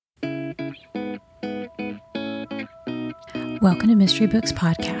Welcome to Mystery Books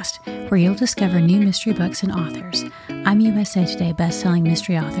Podcast, where you'll discover new mystery books and authors. I'm USA Today bestselling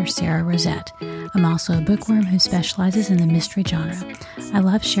mystery author Sarah Rosette. I'm also a bookworm who specializes in the mystery genre. I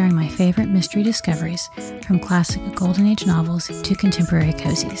love sharing my favorite mystery discoveries, from classic Golden Age novels to contemporary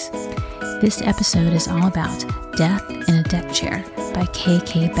cozies. This episode is all about Death in a Deck Chair by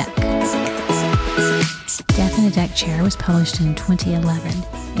K.K. Beck. Death in a Deck Chair was published in 2011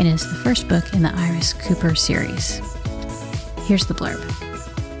 and is the first book in the Iris Cooper series. Here's the blurb.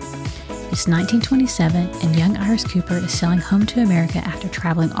 It's 1927 and young Iris Cooper is sailing home to America after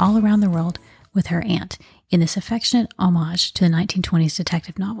traveling all around the world with her aunt in this affectionate homage to the 1920s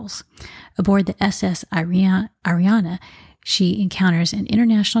detective novels. Aboard the SS Ariana, she encounters an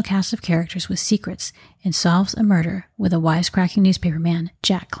international cast of characters with secrets and solves a murder with a wisecracking newspaperman,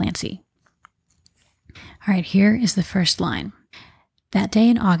 Jack Clancy. All right, here is the first line. That day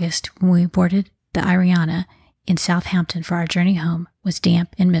in August, when we boarded the Ariana in Southampton for our journey home, was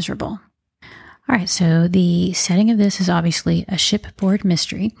damp and miserable. All right, so the setting of this is obviously a shipboard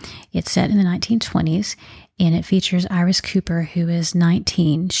mystery. It's set in the 1920s, and it features Iris Cooper, who is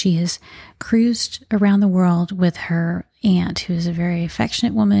 19. She has cruised around the world with her aunt, who is a very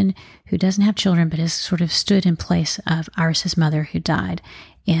affectionate woman who doesn't have children, but has sort of stood in place of Iris's mother, who died.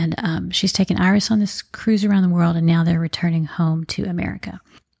 And she's taken Iris on this cruise around the world, and now they're returning home to America.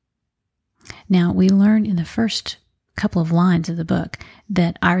 Now, we learn in the first couple of lines of the book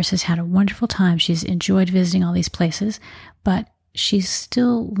that Iris has had a wonderful time. She's enjoyed visiting all these places, but she's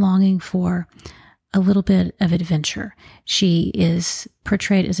still longing for a little bit of adventure. She is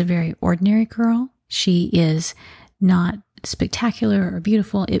portrayed as a very ordinary girl. She is not spectacular or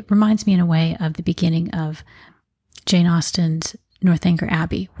beautiful. It reminds me in a way of the beginning of Jane Austen's Northanger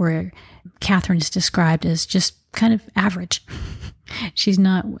Abbey, where Catherine is described as just kind of average. She's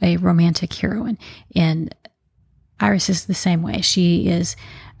not a romantic heroine. And Iris is the same way. She is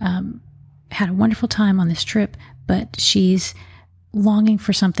had a wonderful time on this trip, but she's longing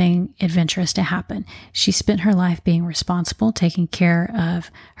for something adventurous to happen. She spent her life being responsible, taking care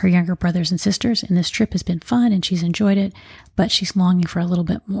of her younger brothers and sisters, and this trip has been fun and she's enjoyed it, but she's longing for a little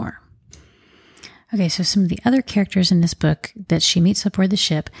bit more. Okay, so some of the other characters in this book that she meets aboard the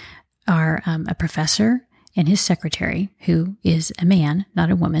ship are a professor and his secretary, who is a man, not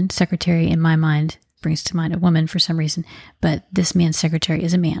a woman. Secretary, in my mind, brings to mind a woman for some reason, but this man's secretary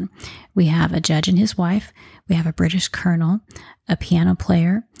is a man. We have a judge and his wife. We have a British colonel, a piano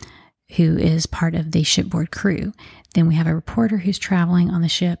player who is part of the shipboard crew. Then we have a reporter who's traveling on the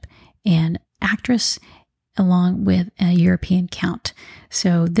ship, and actress along with a European count.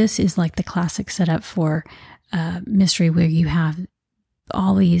 So this is like the classic setup for mystery, where you have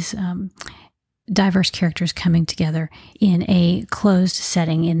all these diverse characters coming together in a closed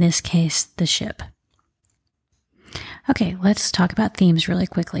setting, in this case, the ship. Okay, let's talk about themes really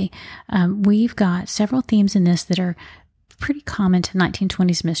quickly. We've got several themes in this that are pretty common to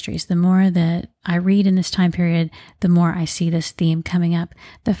 1920s mysteries. The more that I read in this time period, the more I see this theme coming up.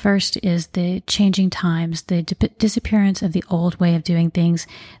 The first is the changing times, the disappearance of the old way of doing things.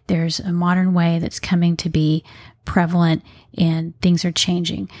 There's a modern way that's coming to be prevalent, and things are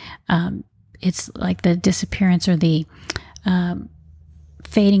changing. It's like the disappearance or the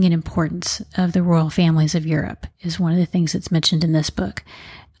fading in importance of the royal families of Europe is one of the things that's mentioned in this book.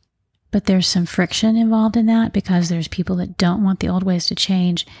 But there's some friction involved in that, because there's people that don't want the old ways to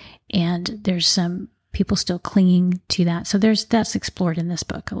change, and there's some people still clinging to that. So that's explored in this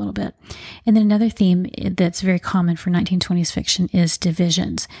book a little bit. And then another theme that's very common for 1920s fiction is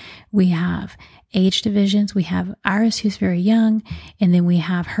divisions. We have age divisions. We have Iris, who's very young, and then we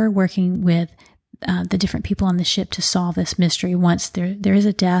have her working with the different people on the ship to solve this mystery. Once there is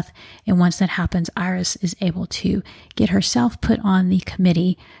a death, and once that happens, Iris is able to get herself put on the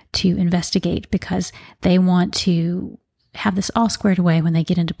committee to investigate, because they want to have this all squared away when they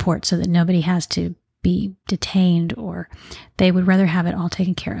get into port, so that nobody has to be detained, or they would rather have it all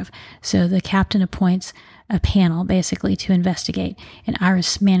taken care of. So the captain appoints a panel basically to investigate, and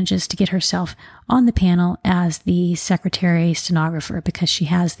Iris manages to get herself on the panel as the secretary stenographer, because she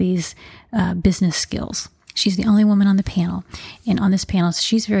has these business skills. She's the only woman on the panel, and on this panel,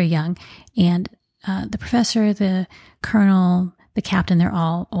 she's very young, and the professor, the colonel, the captain, they're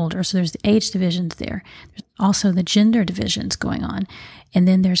all older. So there's the age divisions there. There's also the gender divisions going on. And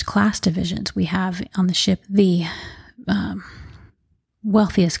then there's class divisions. We have on the ship the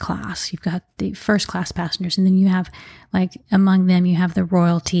wealthiest class. You've got the first class passengers. And then you have, like, among them, you have the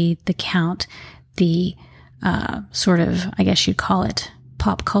royalty, the count, the sort of, I guess you'd call it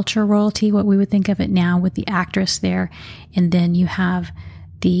pop culture royalty, what we would think of it now, with the actress there. And then you have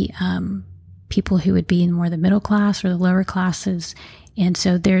the people who would be in more the middle class or the lower classes. And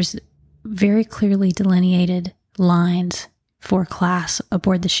so there's very clearly delineated lines for class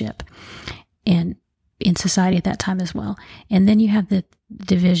aboard the ship and in society at that time as well. And then you have the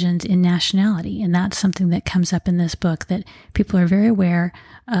divisions in nationality. And that's something that comes up in this book, that people are very aware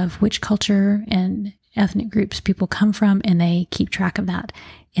of which culture and ethnic groups people come from, and they keep track of that.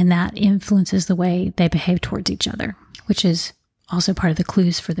 And that influences the way they behave towards each other, which is also part of the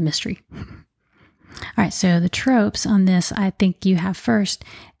clues for the mystery. All right, so the tropes on this, I think you have first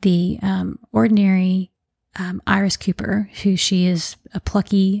the ordinary Iris Cooper, who she is a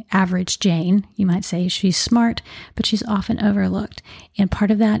plucky, average Jane. You might say she's smart, but she's often overlooked. And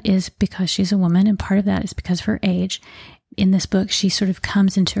part of that is because she's a woman, and part of that is because of her age. In this book, she sort of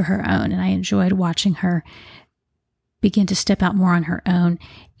comes into her own, and I enjoyed watching her begin to step out more on her own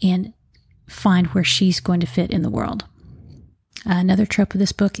and find where she's going to fit in the world. Another trope of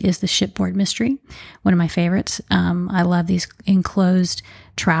this book is the shipboard mystery, one of my favorites. I love these enclosed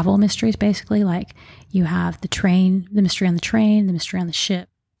travel mysteries, basically. Like you have the train, the mystery on the train, the mystery on the ship.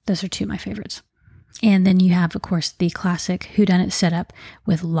 Those are two of my favorites. And then you have, of course, the classic whodunit setup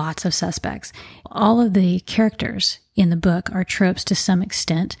with lots of suspects. All of the characters in the book are tropes to some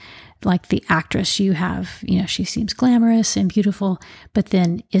extent. Like the actress, you have, she seems glamorous and beautiful, but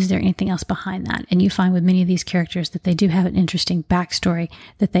then is there anything else behind that? And you find with many of these characters that they do have an interesting backstory,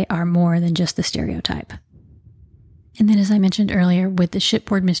 that they are more than just the stereotype. And then, as I mentioned earlier, with the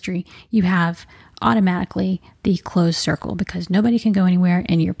shipboard mystery, you have automatically the closed circle, because nobody can go anywhere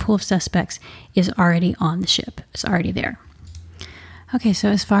and your pool of suspects is already on the ship. It's already there. Okay, so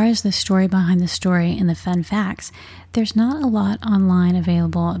as far as the story behind the story and the fun facts, there's not a lot online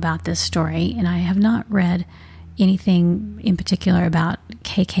available about this story, and I have not read anything in particular about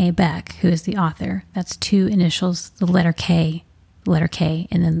K.K. Beck, who is the author. That's two initials, the letter K,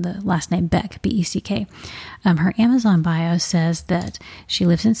 and then the last name Beck, B-E-C-K. Her Amazon bio says that she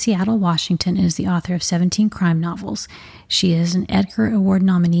lives in Seattle, Washington, and is the author of 17 crime novels. She is an Edgar Award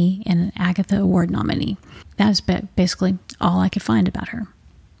nominee and an Agatha Award nominee. That is basically all I could find about her.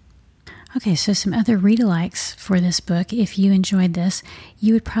 Okay, so some other read-alikes for this book. If you enjoyed this,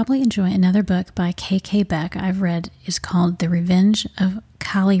 you would probably enjoy another book by K.K. Beck I've read. It's called The Revenge of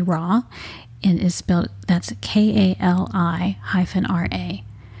Kali Ra, and it's spelled, that's Kali-RA.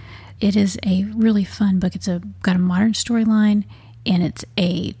 It is a really fun book. It's got a modern storyline, and it's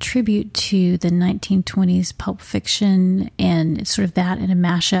a tribute to the 1920s pulp fiction, and it's sort of that and a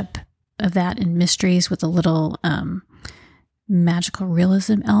mashup of that and mysteries with a little magical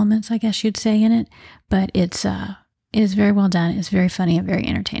realism elements, I guess you'd say, in it. But it is very well done. It's very funny and very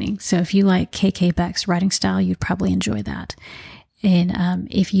entertaining. So if you like K.K. Beck's writing style, you'd probably enjoy that. And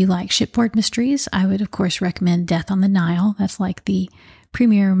if you like shipboard mysteries, I would, of course, recommend Death on the Nile. That's like the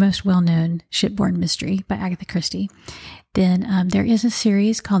premier, most well-known shipboard mystery by Agatha Christie. Then there is a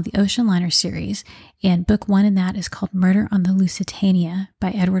series called the Ocean Liner series, and book one in that is called Murder on the Lusitania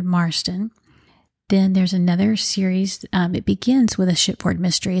by Edward Marston. Then there's another series. It begins with a shipboard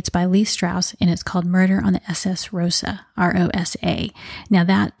mystery. It's by Lee Strauss, and it's called Murder on the SS Rosa, R-O-S-A. Now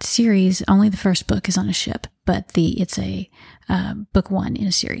that series, only the first book is on a ship, but it's a book one in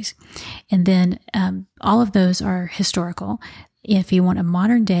a series. And then all of those are historical. If you want a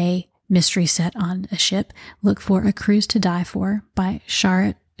modern day mystery set on a ship, look for A Cruise to Die For by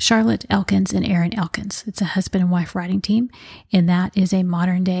Charlotte Elkins and Aaron Elkins. It's a husband and wife writing team, and that is a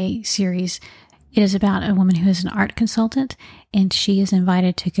modern day series. It is about a woman who is an art consultant, and she is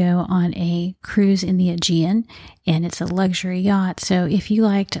invited to go on a cruise in the Aegean, and it's a luxury yacht. So if you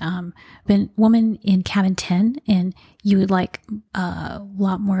liked Woman in Cabin 10 and you would like a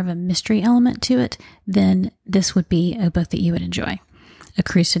lot more of a mystery element to it, then this would be a book that you would enjoy. A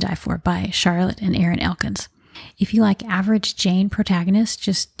Cruise to Die For by Charlotte and Aaron Elkins. If you like average Jane protagonists,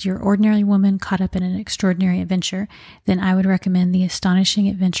 just your ordinary woman caught up in an extraordinary adventure, then I would recommend The Astonishing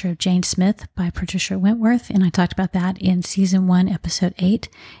Adventure of Jane Smith by Patricia Wentworth. And I talked about that in season 1, episode 8.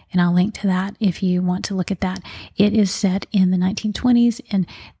 And I'll link to that if you want to look at that. It is set in the 1920s, and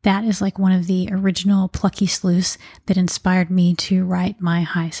that is like one of the original plucky sleuths that inspired me to write my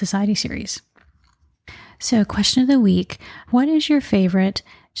High Society series. So, question of the week: what is your favorite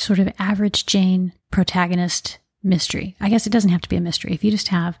sort of average Jane protagonist mystery? I guess it doesn't have to be a mystery. If you just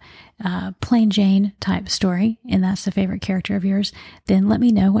have a plain Jane type story and that's the favorite character of yours, then let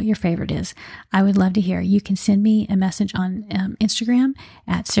me know what your favorite is. I would love to hear. You can send me a message on Instagram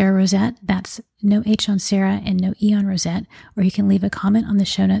at Sarah Rosette. That's no H on Sarah and no E on Rosette. Or you can leave a comment on the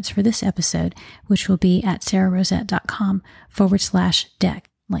show notes for this episode, which will be at sararosette.com/deck,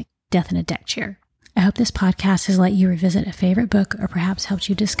 like death in a deck chair. I hope this podcast has let you revisit a favorite book or perhaps helped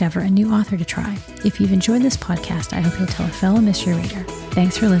you discover a new author to try. If you've enjoyed this podcast, I hope you'll tell a fellow mystery reader.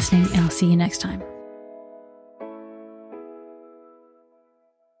 Thanks for listening, and I'll see you next time.